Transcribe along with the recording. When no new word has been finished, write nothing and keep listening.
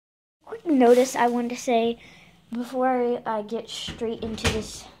quick notice I wanted to say before I get straight into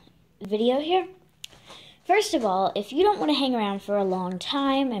this video here. First of all, if you don't want to hang around for a long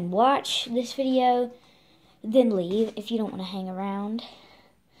time and watch this video, then leave if you don't want to hang around,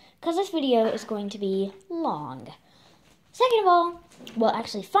 because this video is going to be long. Second of all, well,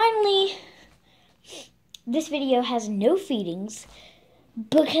 actually, finally, this video has no feedings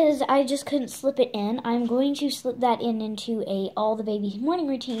because I just couldn't slip it in. I'm going to slip that into a all the babies morning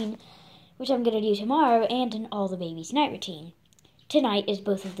routine, which I'm going to do tomorrow, and an all the babies night routine. Tonight is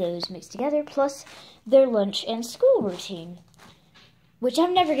both of those mixed together, plus their lunch and school routine, which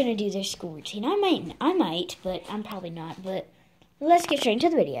I'm never going to do their school routine. I might, but I'm probably not. But let's get straight into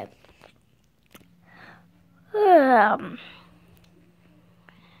the video.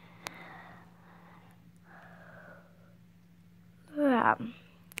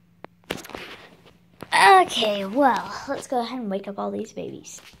 Okay, well, let's go ahead and wake up all these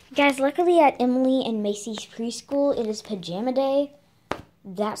babies. Guys, luckily at Emily and Macy's preschool, it is pajama day.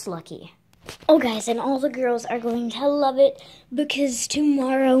 That's lucky. Oh, guys, and all the girls are going to love it because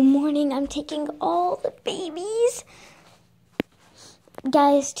tomorrow morning I'm taking all the babies.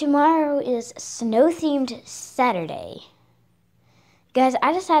 Guys, tomorrow is snow-themed Saturday. Guys,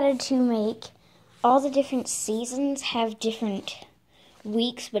 I decided to make all the different seasons have different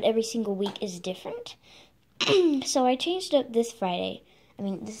weeks, but every single week is different. So I changed up this Saturday.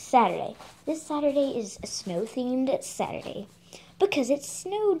 This Saturday is a snow-themed Saturday because it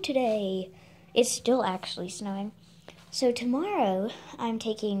snowed today. It's still actually snowing. So tomorrow I'm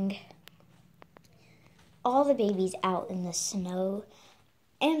taking all the babies out in the snow.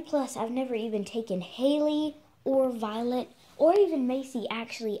 And plus, I've never even taken Haley or Violet or even Macy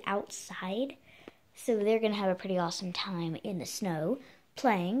actually outside. So they're going to have a pretty awesome time in the snow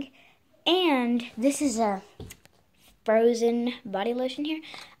playing. And this is a frozen body lotion here.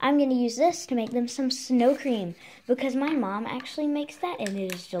 I'm going to use this to make them some snow cream because my mom actually makes that and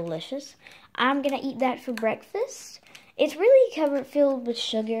it is delicious. I'm going to eat that for breakfast. It's really filled with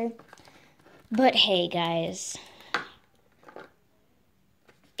sugar. But hey, guys,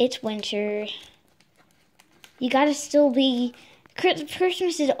 it's winter. You got to still be...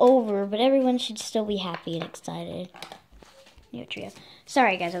 Christmas is over, but everyone should still be happy and excited. Neo Trio.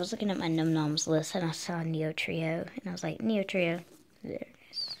 Sorry, guys, I was looking at my Num Noms list, and I saw Neo Trio, and I was like, Neo Trio. There it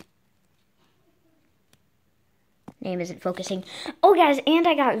is. Name isn't focusing. Oh, guys, and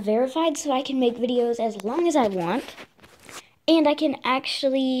I got verified, so I can make videos as long as I want. And I can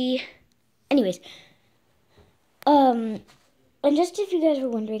actually... Anyways. And just if you guys were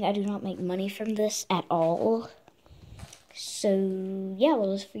wondering, I do not make money from this at all. So, yeah,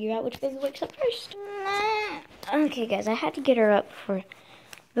 well, let's figure out which baby wakes up first. Okay, guys, I had to get her up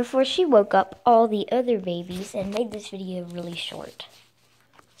before she woke up all the other babies and made this video really short.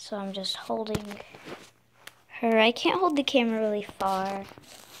 So I'm just holding her. I can't hold the camera really far.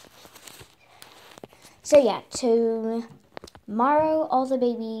 So, yeah, tomorrow, all the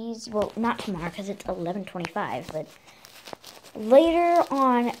babies, well, not tomorrow because it's 11:25, but later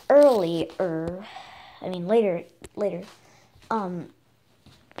on, later,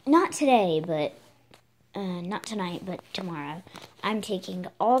 not today, but, not tonight, but tomorrow, I'm taking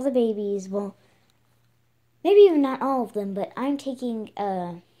all the babies, well, maybe even not all of them, but I'm taking,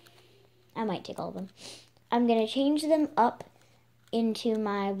 I might take all of them. I'm going to change them up into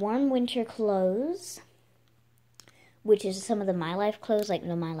my warm winter clothes, which is some of the My Life clothes, like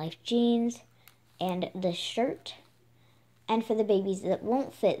the My Life jeans, and the shirt. And for the babies that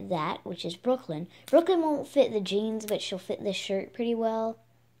won't fit that, which is Brooklyn won't fit the jeans, but she'll fit the shirt pretty well.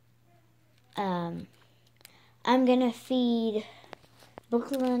 I'm going to feed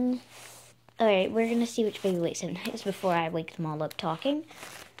Brooklyn. Alright, we're going to see which baby wakes up next before I wake them all up talking.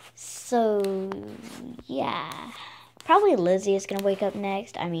 So, yeah. Probably Lizzie is going to wake up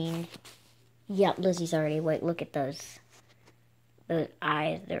next. I mean, yep, Lizzie's already awake. Look at those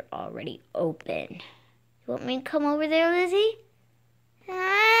eyes. They're already open. You want me to come over there, Lizzie?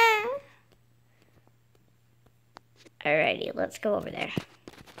 Alrighty, let's go over there.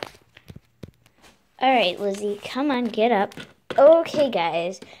 Alright, Lizzie, come on, get up. Okay,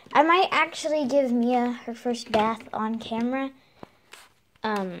 guys. I might actually give Mia her first bath on camera.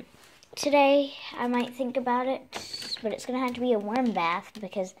 Today, I might think about it, but it's going to have to be a warm bath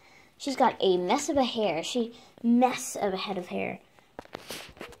because she's got a mess of a head of hair.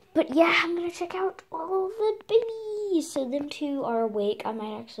 But yeah, I'm going to check out all the babies. So them two are awake. I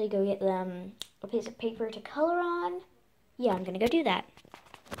might actually go get them a piece of paper to color on. Yeah, I'm going to go do that.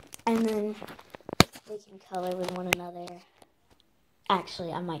 And then they can color with one another.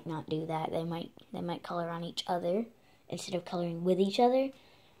 Actually, I might not do that. They might color on each other instead of coloring with each other.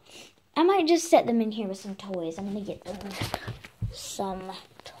 I might just set them in here with some toys. I'm going to get them some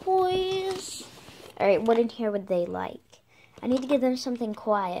toys. All right, what in here would they like? I need to give them something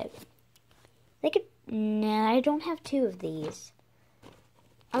quiet. They could... Nah, I don't have 2 of these.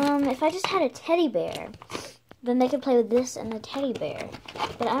 If I just had a teddy bear, then they could play with this and the teddy bear.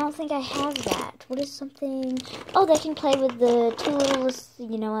 But I don't think I have that. What is something... Oh, they can play with the 2 littlest...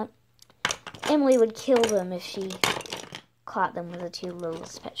 You know what? Emily would kill them if she caught them with the 2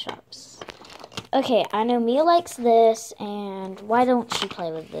 littlest pet shops. Okay, I know Mia likes this, and why don't she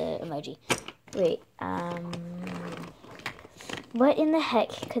play with the emoji? Wait, what in the heck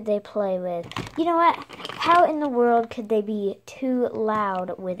could they play with? You know what? How in the world could they be too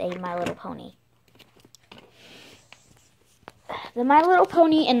loud with a My Little Pony? The My Little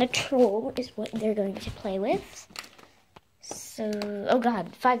Pony and the troll is what they're going to play with. So, oh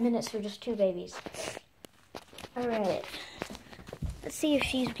God, 5 minutes for just 2 babies. All right. Let's see if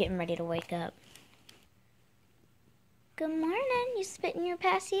she's getting ready to wake up. Good morning. You spitting your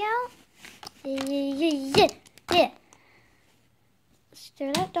passy out? Yeah.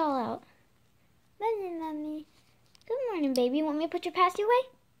 Stir that doll out. Mommy. Good morning, baby. You want me to put your passy away?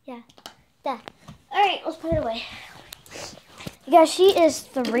 Yeah. There. All right, let's put it away. You guys, she is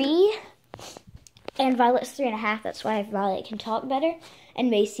 3, and Violet's 3.5. That's why Violet can talk better.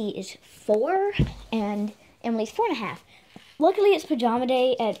 And Macy is 4, and Emily's 4.5. Luckily, it's pajama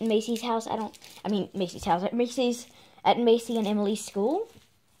day at Macy's house. Macy's house. At Macy and Emily's school.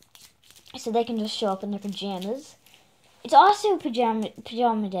 So they can just show up in their pajamas. It's also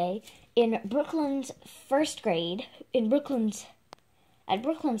pajama day in Brooklyn's 1st grade. At Brooklyn's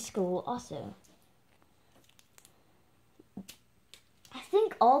school also. I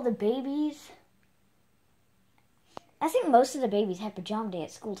think most of the babies had pajama day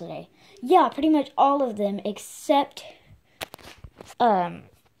at school today. Yeah, pretty much all of them except daycare.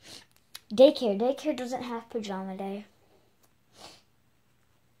 Daycare doesn't have pajama day.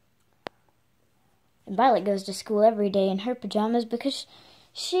 And Violet goes to school every day in her pajamas because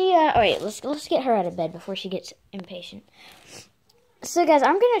she alright, let's get her out of bed before she gets impatient. So guys,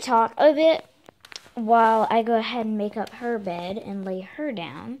 I'm gonna talk a bit while I go ahead and make up her bed and lay her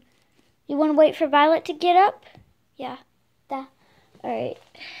down. You wanna wait for Violet to get up? Yeah. Alright.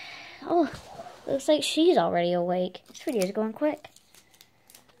 Oh, looks like she's already awake. This video is going quick.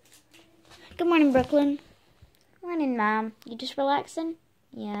 Good morning, Brooklyn. Morning, Mom. You just relaxing?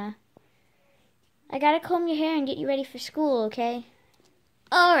 Yeah. I gotta comb your hair and get you ready for school, okay?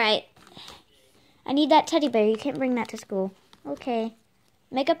 Alright. I need that teddy bear. You can't bring that to school. Okay.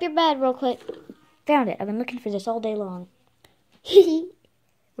 Make up your bed real quick. Found it. I've been looking for this all day long.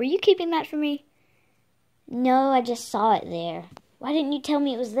 Were you keeping that for me? No, I just saw it there. Why didn't you tell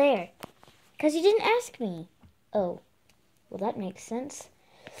me it was there? Because you didn't ask me. Oh. Well, that makes sense.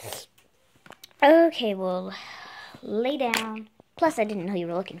 Okay, well, lay down. Plus, I didn't know you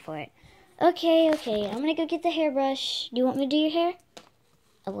were looking for it. Okay. I'm going to go get the hairbrush. Do you want me to do your hair?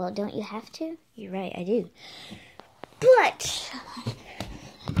 Oh, well, don't you have to? You're right, I do. But...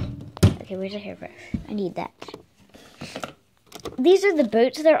 Okay, where's the hairbrush? I need that. These are the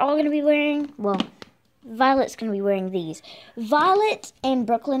boots they're all going to be wearing. Well, Violet's going to be wearing these. Violet and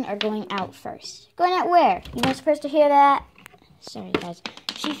Brooklyn are going out first. Going out where? You're not supposed to hear that? Sorry, guys.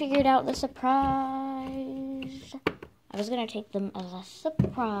 She figured out the surprise. I was going to take them as a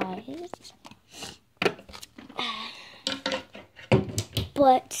surprise.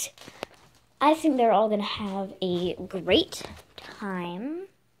 But I think they're all going to have a great time.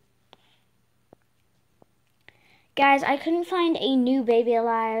 Guys, I couldn't find a new Baby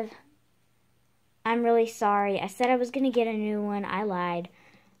Alive. I'm really sorry. I said I was going to get a new one. I lied.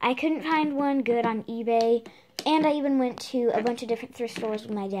 I couldn't find one good on eBay. And I even went to a bunch of different thrift stores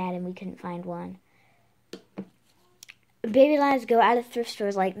with my dad and we couldn't find one. Baby Alives go out of thrift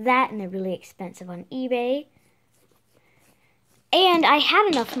stores like that and they're really expensive on eBay. And I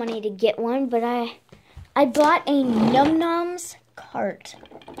had enough money to get one, but I bought a Num Noms cart.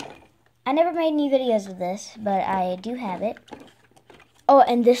 I never made any videos of this, but I do have it. Oh,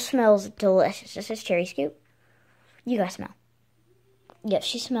 and this smells delicious. This is Cherry Scoop. You guys smell. Yep,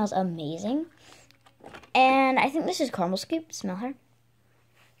 she smells amazing. And I think this is Caramel Scoop. Smell her.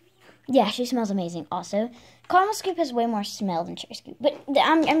 Yeah, she smells amazing also. Caramel Scoop has way more smell than Cherry Scoop. But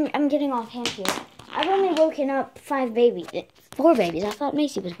I'm getting off hand here. I've only woken up 4 babies. I thought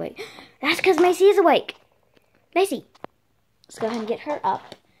Macy was awake. That's because Macy is awake. Macy. Let's go ahead and get her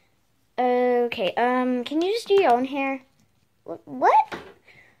up. Okay, can you just do your own hair? What?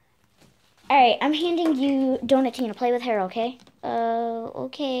 Alright, I'm handing you Donutine to play with her, okay?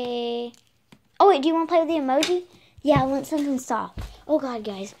 Okay. Oh, wait, do you want to play with the emoji? Yeah, I want something soft. Oh, God,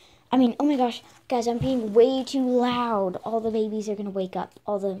 guys. Oh my gosh, guys, I'm being way too loud. All the babies are going to wake up.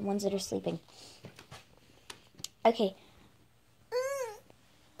 All the ones that are sleeping. Okay.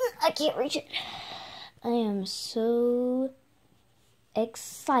 I can't reach it. I am so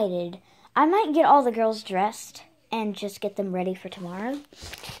excited. I might get all the girls dressed and just get them ready for tomorrow.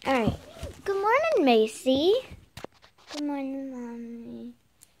 Alright. Good morning, Macy. Good morning, Mommy.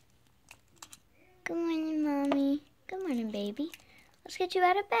 Good morning, Mommy. Good morning, baby. Let's get you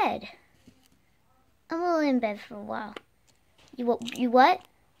out of bed. I'm going to lay in bed for a while. You what?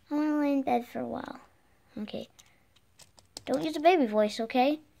 I want to lay in bed for a while. Okay. Don't use a baby voice,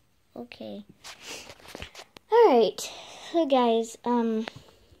 okay? Okay. Alright. So, guys, I'm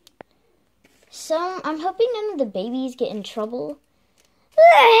hoping none of the babies get in trouble.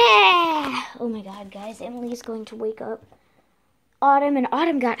 Oh my god, guys. Emily is going to wake up Autumn, and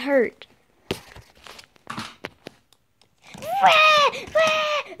Autumn got hurt.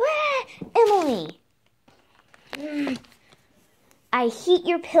 Emily! I heat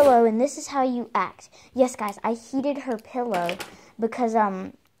your pillow, and this is how you act. Yes, guys, I heated her pillow because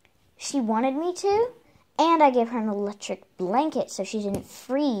she wanted me to, and I gave her an electric blanket so she didn't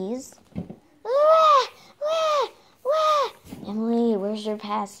freeze. Emily, where's your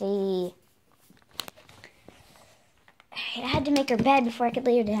passy? I had to make her bed before I could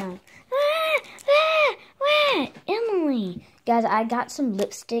lay her down. Emily. Guys, I got some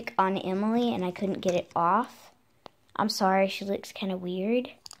lipstick on Emily and I couldn't get it off. I'm sorry, she looks kind of weird.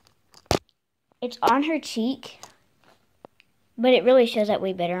 It's on her cheek, but it really shows up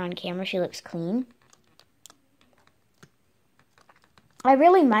way better on camera. She looks clean. I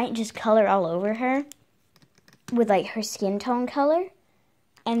really might just color all over her with like her skin tone color,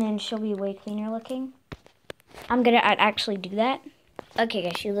 and then she'll be way cleaner looking. I'm gonna actually do that. Okay,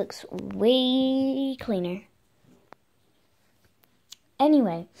 guys, she looks way cleaner.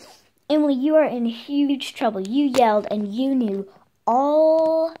 Anyway, Emily, you are in huge trouble. You yelled and you knew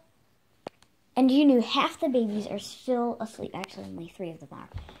half the babies are still asleep. Actually, only 3 of them are.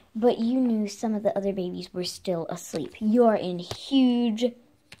 But you knew some of the other babies were still asleep. You are in huge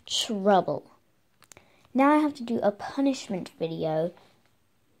trouble. Now I have to do a punishment video.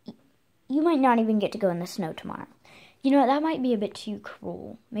 You might not even get to go in the snow tomorrow. You know what, that might be a bit too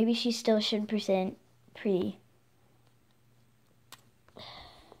cruel. Maybe she still should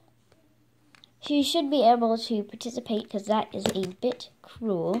She should be able to participate because that is a bit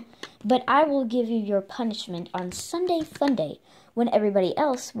cruel. But I will give you your punishment on Sunday Funday when everybody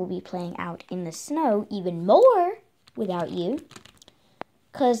else will be playing out in the snow even more without you.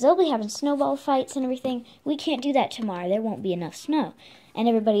 Because they'll be having snowball fights and everything. We can't do that tomorrow. There won't be enough snow. And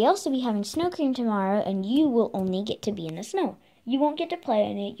everybody else will be having snow cream tomorrow, and you will only get to be in the snow. You won't get to play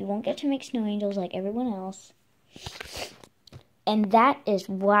in it. You won't get to make snow angels like everyone else. And that is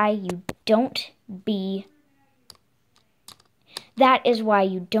why you don't do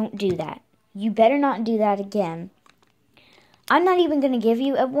that. You better not do that again. I'm not even going to give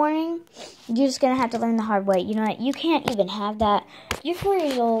you a warning. You're just going to have to learn the hard way. You know what? You can't even have that. You're 4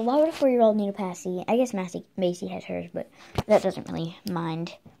 years old. Why would a 4-year-old need a passy? I guess Macy has hers, but that doesn't really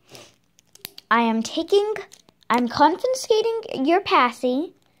mind. I'm confiscating your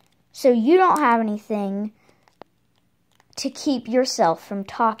passy so you don't have anything to keep yourself from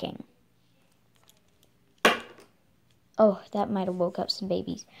talking. Oh, that might have woke up some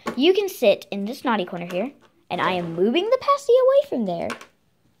babies. You can sit in this naughty corner here, and I am moving the passy away from there.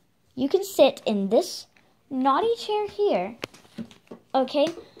 You can sit in this naughty chair here, okay?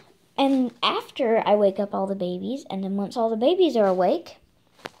 And after I wake up all the babies, and then once all the babies are awake,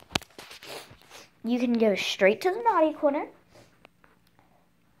 you can go straight to the naughty corner,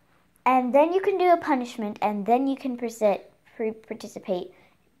 and then you can do a punishment, and then you can participate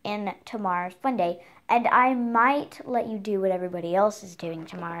in tomorrow's fun day. And I might let you do what everybody else is doing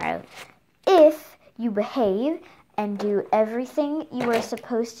tomorrow if you behave and do everything you are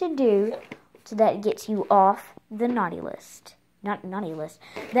supposed to do, so that gets you off the naughty list. Not naughty list.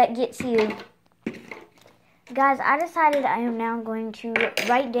 That gets you... Guys, I decided I am now going to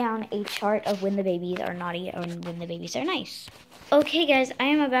write down a chart of when the babies are naughty and when the babies are nice. Okay, guys, I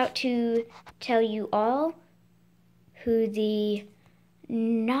am about to tell you all who the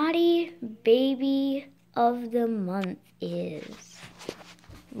naughty baby of the month is.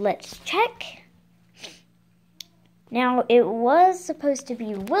 Let's check. Now, it was supposed to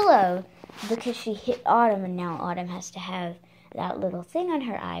be Willow because she hit Autumn, and now Autumn has to have that little thing on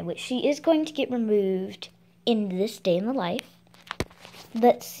her eye, which she is going to get removed in this day in the life.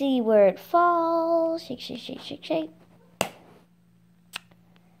 Let's see where it falls. Shake, shake, shake, shake, shake.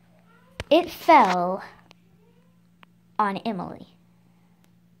 It fell on Emily.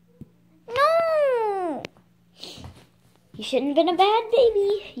 You shouldn't have been a bad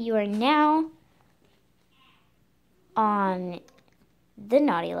baby. You are now on the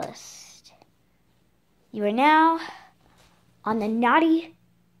naughty list. You are now on the naughty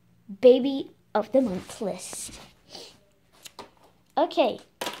baby of the month list. Okay.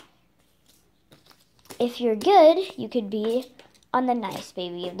 If you're good, you could be on the nice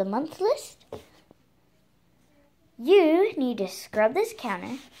baby of the month list. You need to scrub this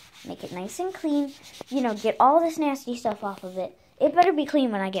counter, make it nice and clean, get all this nasty stuff off of it. It better be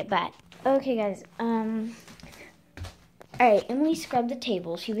clean when I get back. Okay, guys, alright, Emily scrubbed the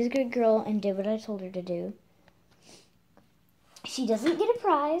table. She was a good girl and did what I told her to do. She doesn't get a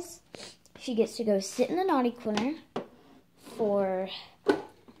prize. She gets to go sit in the naughty corner for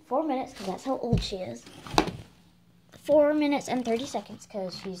 4 minutes, because that's how old she is. 4 minutes and 30 seconds,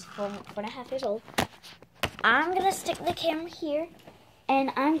 because she's 4.5 years old. I'm going to stick the camera here, and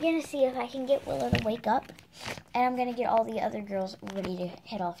I'm going to see if I can get Willow to wake up. And I'm going to get all the other girls ready to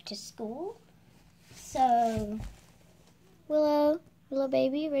head off to school. So, Willow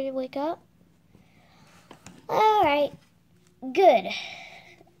baby, ready to wake up? Alright, good.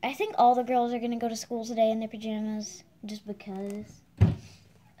 I think all the girls are going to go to school today in their pajamas, just because.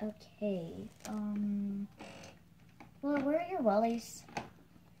 Okay, Willow, where are your wellies?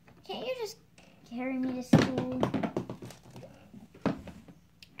 Can't you just carry me to school?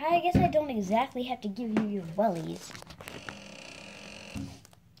 I guess I don't exactly have to give you your wellies.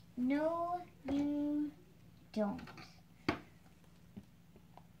 No, you don't.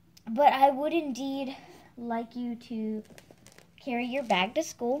 But I would indeed like you to carry your bag to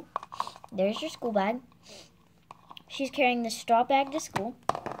school. There's your school bag. She's carrying the straw bag to school.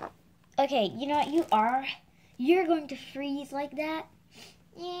 Okay, you know what? You're going to freeze like that?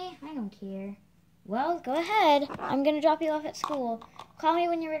 Yeah, I don't care. Well, go ahead. I'm going to drop you off at school. Call me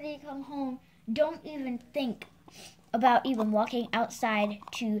when you're ready to come home. Don't even think about even walking outside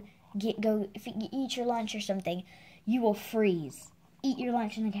to go eat your lunch or something. You will freeze. Eat your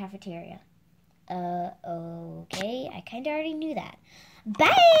lunch in the cafeteria. Okay. I kind of already knew that.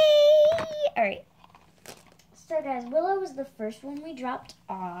 Bye! Alright. So, guys, Willow was the first one we dropped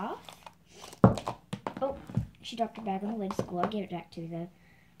off. Oh, she dropped her bag on the way to school. I'll give it back to her, though.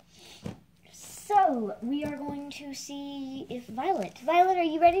 So, we are going to see if Violet, are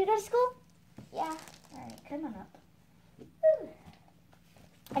you ready to go to school? Yeah. Alright, come on up. Woo.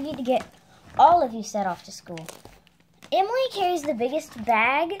 I need to get all of you set off to school. Emily carries the biggest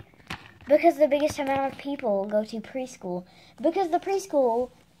bag because the biggest amount of people go to preschool. Because the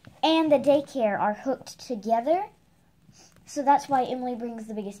preschool and the daycare are hooked together. So that's why Emily brings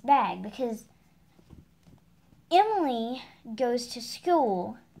the biggest bag. Because Emily goes to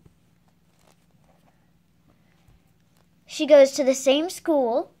school. She goes to the same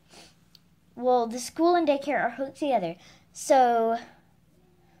school. Well, the school and daycare are hooked together. So,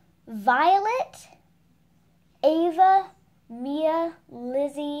 Violet, Ava, Mia,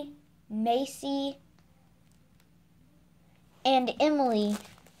 Lizzie, Macy, and Emily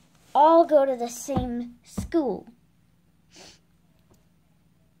all go to the same school.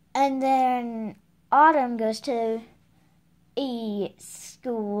 And then Autumn goes to a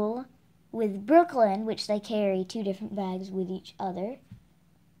school with Brooklyn, which they carry 2 different bags with each other.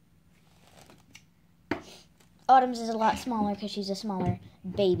 Autumn's is a lot smaller because she's a smaller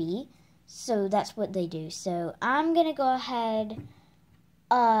baby. So that's what they do. So I'm going to go ahead.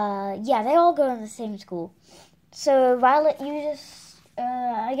 Yeah, they all go in the same school. So Violet, you just,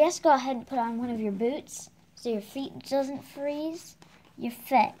 I guess go ahead and put on one of your boots so your feet doesn't freeze. You're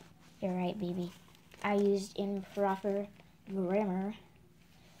fit. You're right, baby. I used improper grammar.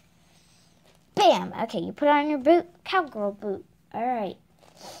 Bam! Okay, you put on your boot. Cowgirl boot. Alright.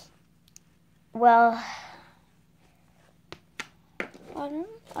 Well, Autumn,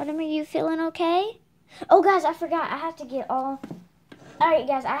 are you feeling okay? Oh, guys, I forgot. I have to get all... Alright,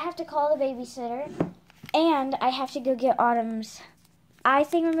 guys, I have to call the babysitter. And I have to go get Autumn's eye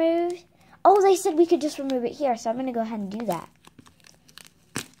thing removed. Oh, they said we could just remove it here, so I'm going to go ahead and do that.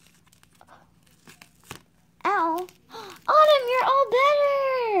 Ow. Autumn, you're all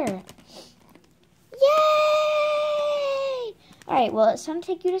better! Yay! Alright, well, it's time to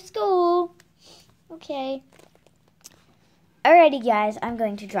take you to school. Okay. Alrighty, guys, I'm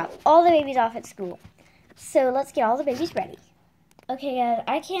going to drop all the babies off at school. So, let's get all the babies ready. Okay, guys,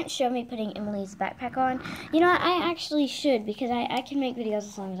 I can't show me putting Emily's backpack on. You know what? I actually should, because I can make videos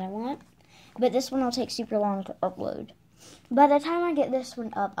as long as I want. But this one will take super long to upload. By the time I get this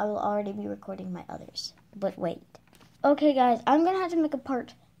one up, I will already be recording my others. But wait. Okay, guys, I'm going to have to make a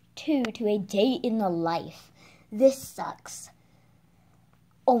part 2 to a day in the life. This sucks.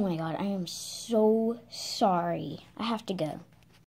 Oh my god, I am so sorry. I have to go.